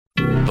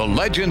The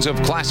Legends of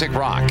Classic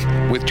Rock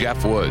with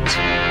Jeff Woods.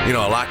 You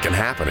know, a lot can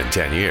happen in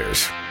 10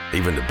 years,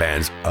 even to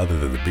bands other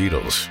than the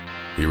Beatles.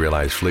 You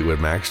realize Fleetwood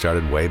Mac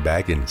started way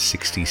back in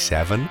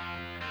 '67?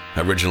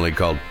 Originally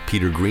called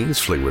Peter Green's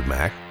Fleetwood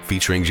Mac,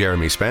 featuring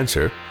Jeremy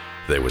Spencer.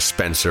 There was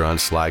Spencer on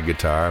slide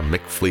guitar,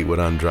 Mick Fleetwood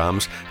on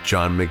drums,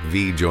 John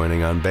McVie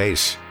joining on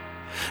bass.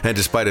 And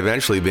despite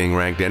eventually being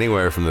ranked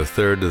anywhere from the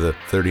 3rd to the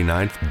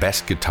 39th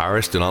best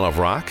guitarist in all of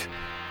rock,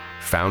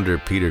 founder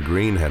Peter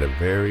Green had a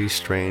very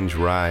strange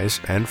rise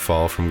and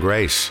fall from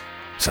grace.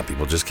 Some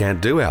people just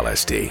can't do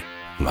LSD.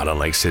 Not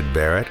unlike Syd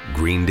Barrett,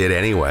 Green did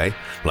anyway,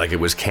 like it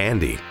was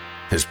candy.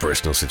 His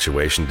personal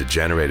situation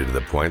degenerated to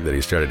the point that he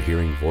started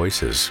hearing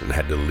voices and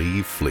had to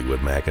leave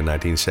Fleetwood Mac in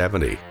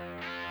 1970.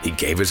 He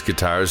gave his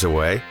guitars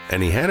away,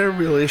 and he had a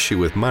real issue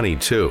with money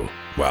too.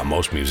 While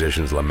most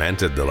musicians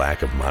lamented the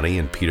lack of money,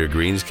 in Peter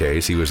Green's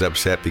case, he was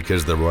upset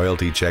because the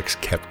royalty checks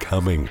kept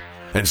coming.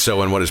 And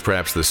so in what is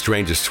perhaps the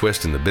strangest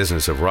twist in the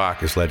business of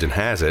rock, as legend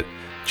has it,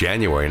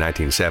 January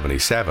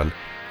 1977,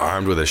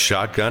 armed with a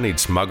shotgun he'd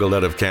smuggled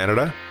out of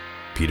Canada,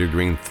 Peter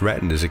Green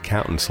threatened his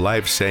accountant's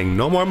life, saying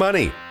no more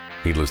money.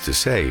 Needless to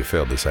say, he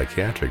failed the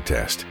psychiatric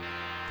test.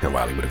 And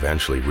while he would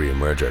eventually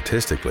re-emerge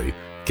artistically,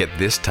 get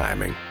this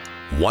timing.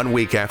 1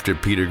 week after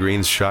Peter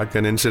Green's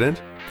shotgun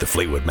incident, the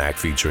Fleetwood Mac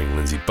featuring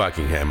Lindsey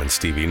Buckingham and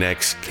Stevie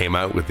Nicks came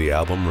out with the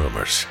album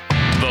Rumours.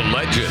 The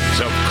Legends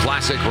of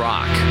Classic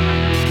Rock.